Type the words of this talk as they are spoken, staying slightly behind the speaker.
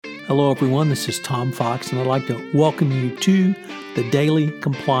Hello, everyone. This is Tom Fox, and I'd like to welcome you to the Daily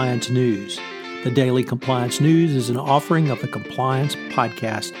Compliance News. The Daily Compliance News is an offering of the Compliance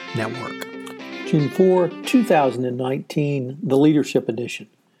Podcast Network. June 4, 2019, the Leadership Edition.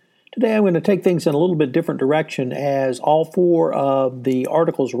 Today I'm going to take things in a little bit different direction, as all four of the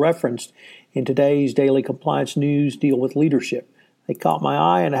articles referenced in today's Daily Compliance News deal with leadership. They caught my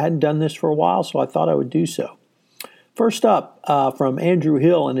eye, and I hadn't done this for a while, so I thought I would do so. First up, from Andrew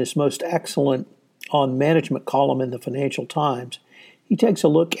Hill in his most excellent on management column in the Financial Times, he takes a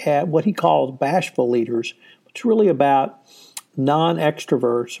look at what he calls bashful leaders, which is really about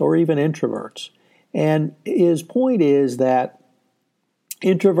non-extroverts or even introverts. And his point is that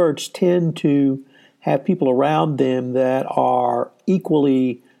introverts tend to have people around them that are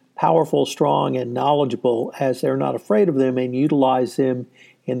equally powerful, strong, and knowledgeable, as they're not afraid of them and utilize them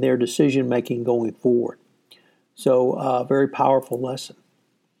in their decision-making going forward. So, a very powerful lesson.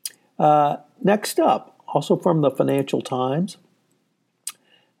 Next up, also from the Financial Times,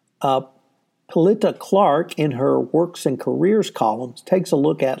 Pelita Clark, in her Works and Careers columns, takes a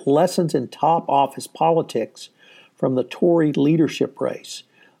look at lessons in top office politics from the Tory leadership race.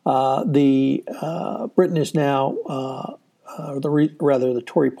 Britain is now, the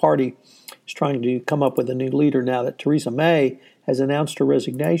Tory party is trying to come up with a new leader now that Theresa May has announced her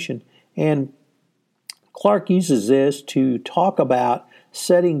resignation. And Clark uses this to talk about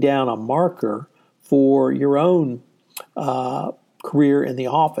setting down a marker for your own career in the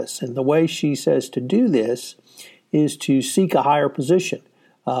office. And the way she says to do this is to seek a higher position,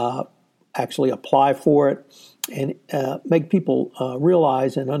 actually apply for it, and make people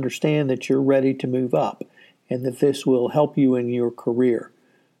realize and understand that you're ready to move up and that this will help you in your career.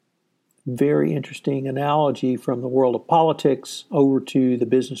 Very interesting analogy from the world of politics over to the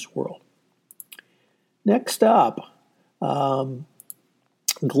business world. Next up,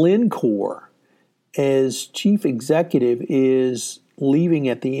 Glencore, as chief executive, is leaving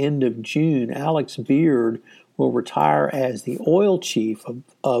at the end of June. Alex Beard will retire as the oil chief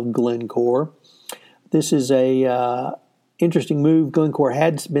of Glencore. This is a interesting move. Glencore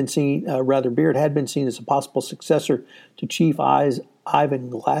had been seen, Beard had been seen as a possible successor to Chief Ivan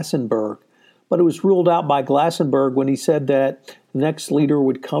Glassenberg, but it was ruled out by Glassenberg when he said that the next leader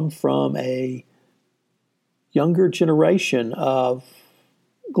would come from a younger generation of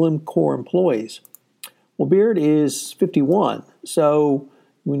Glencore employees. Well, Beard is 51, so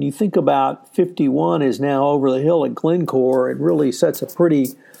when you think about 51 is now over the hill at Glencore, it really sets a pretty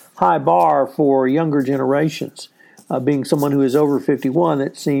high bar for younger generations. Being someone who is over 51,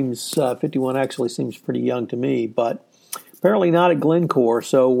 it seems 51 actually seems pretty young to me, but apparently not at Glencore.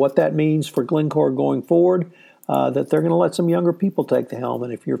 So what that means for Glencore going forward, that they're going to let some younger people take the helm.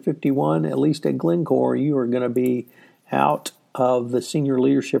 And if you're 51, at least at Glencore, you are going to be out of the senior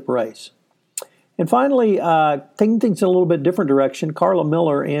leadership race. And finally, taking things in a little bit different direction, Carla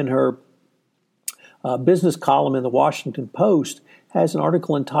Miller, in her business column in the Washington Post, has an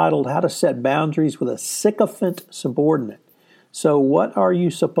article entitled How to Set Boundaries with a Sycophant Subordinate. So what are you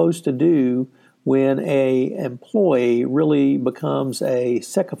supposed to do when an employee really becomes a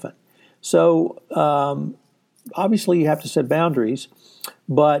sycophant? So obviously you have to set boundaries,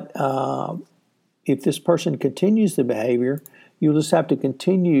 but if this person continues the behavior, you'll just have to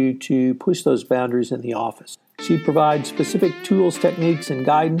continue to push those boundaries in the office. She provides specific tools, techniques, and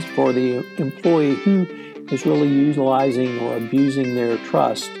guidance for the employee who is really utilizing or abusing your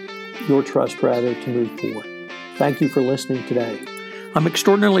trust, to move forward. Thank you for listening today. I'm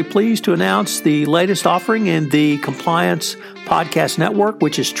extraordinarily pleased to announce the latest offering in the Compliance Podcast Network,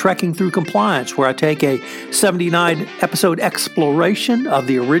 which is Trekking Through Compliance, where I take a 79-episode exploration of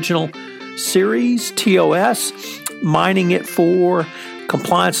the original series, TOS, mining it for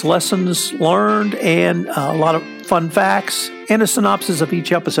compliance lessons learned and a lot of fun facts and a synopsis of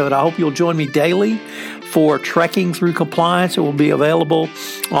each episode. I hope you'll join me daily for Trekking Through Compliance. It will be available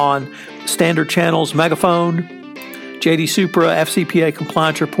on standard channels, Megaphone, JD Supra, FCPA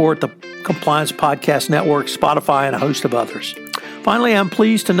Compliance Report, the Compliance Podcast Network, Spotify, and a host of others. Finally, I'm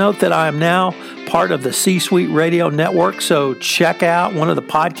pleased to note that I am now part of the C-Suite Radio Network, so check out one of the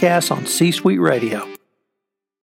podcasts on C-Suite Radio.